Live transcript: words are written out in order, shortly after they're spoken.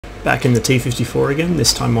Back in the T-54 again,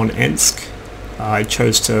 this time on Ensk. I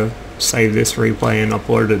chose to save this replay and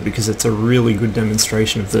upload it because it's a really good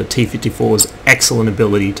demonstration of the T-54's excellent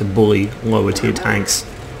ability to bully lower tier tanks.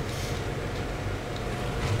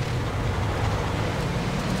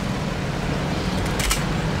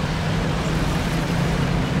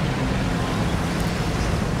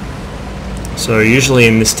 So usually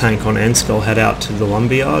in this tank on Ensk I'll head out to the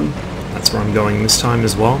lumberyard. That's where I'm going this time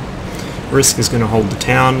as well. Risk is going to hold the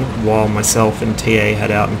town while myself and TA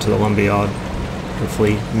head out into the lumberyard.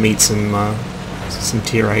 Hopefully meet some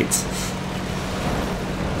tier 8s.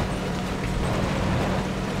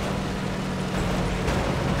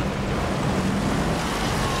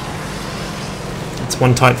 It's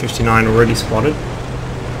one Type 59 already spotted.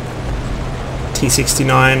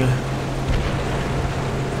 T69.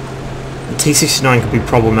 The T69 could be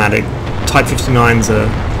problematic. Type 59s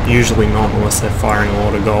are usually not unless they're firing a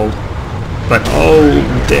lot of gold. But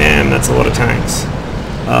oh damn, that's a lot of tanks.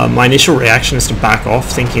 My initial reaction is to back off,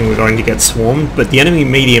 thinking we're going to get swarmed, but the enemy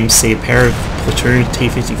mediums see a pair of platoon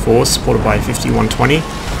T-54s supported by a 5120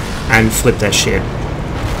 and flip their shit.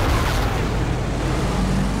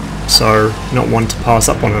 So, not one to pass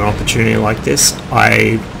up on an opportunity like this,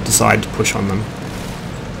 I decide to push on them.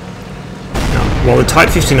 Now, while the Type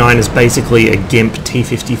 59 is basically a GIMP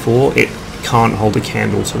T-54, it can't hold a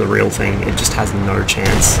candle to the real thing, it just has no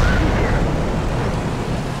chance.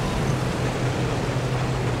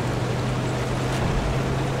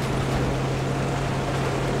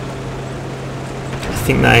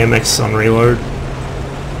 I think the AMX is on reload,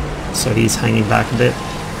 so he's hanging back a bit.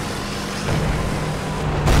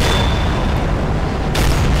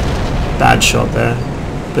 Bad shot there,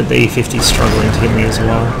 but the E50 is struggling to hit me as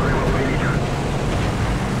well.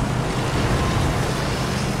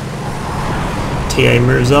 TA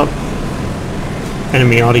moves up,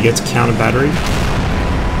 enemy arty gets counter battery,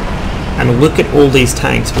 and look at all these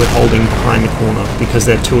tanks we're holding behind the corner because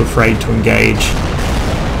they're too afraid to engage.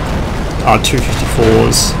 Our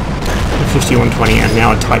 254s, a 5120 and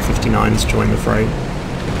now a Type 59's joined the fray.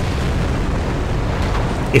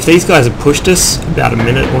 If these guys had pushed us about a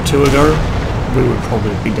minute or two ago, we would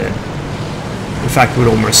probably be dead. In fact, we'd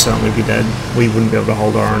almost certainly be dead. We wouldn't be able to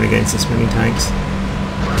hold our own against this many tanks.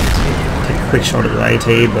 Take a quick shot at the AT,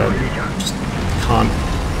 but just can't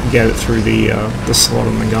get it through the slot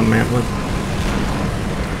on the gun mantlet.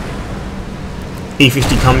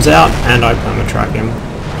 E50 comes out and I perma-track him.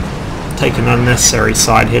 Take an unnecessary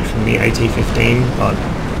side hit from the AT-15, but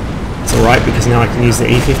it's alright because now I can use the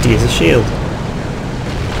E-50 as a shield.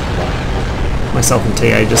 Myself and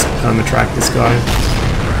TA just perma-track this guy.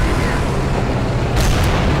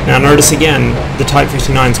 Now notice again, the Type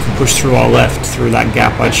 59s can push through our left through that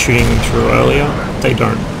gap I was shooting them through earlier. They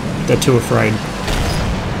don't. They're too afraid.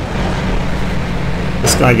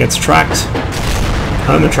 This guy gets tracked,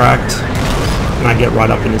 perma-tracked, and I get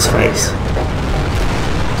right up in his face.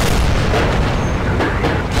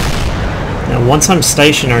 Now once I'm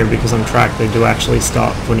stationary because I'm tracked, they do actually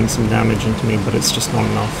start putting some damage into me, but it's just not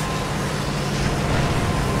enough.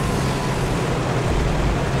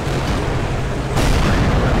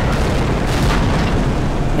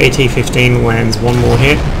 AT-15 lands one more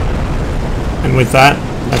hit, and with that,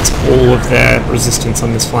 that's all of their resistance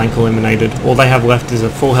on this flank eliminated. All they have left is a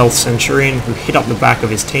full health Centurion who hit up the back of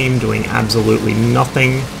his team doing absolutely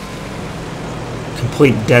nothing.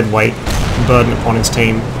 Complete dead weight burden upon his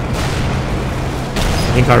team.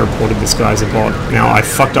 I think I reported this guy as a bot. Now I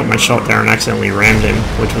fucked up my shot there and accidentally rammed him,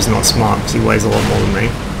 which was not smart because he weighs a lot more than me.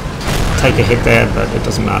 Take a hit there, but it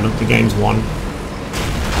doesn't matter, the game's won.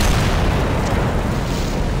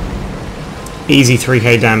 Easy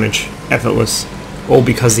 3k damage, effortless, all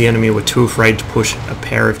because the enemy were too afraid to push a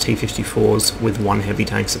pair of T-54s with one heavy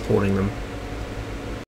tank supporting them.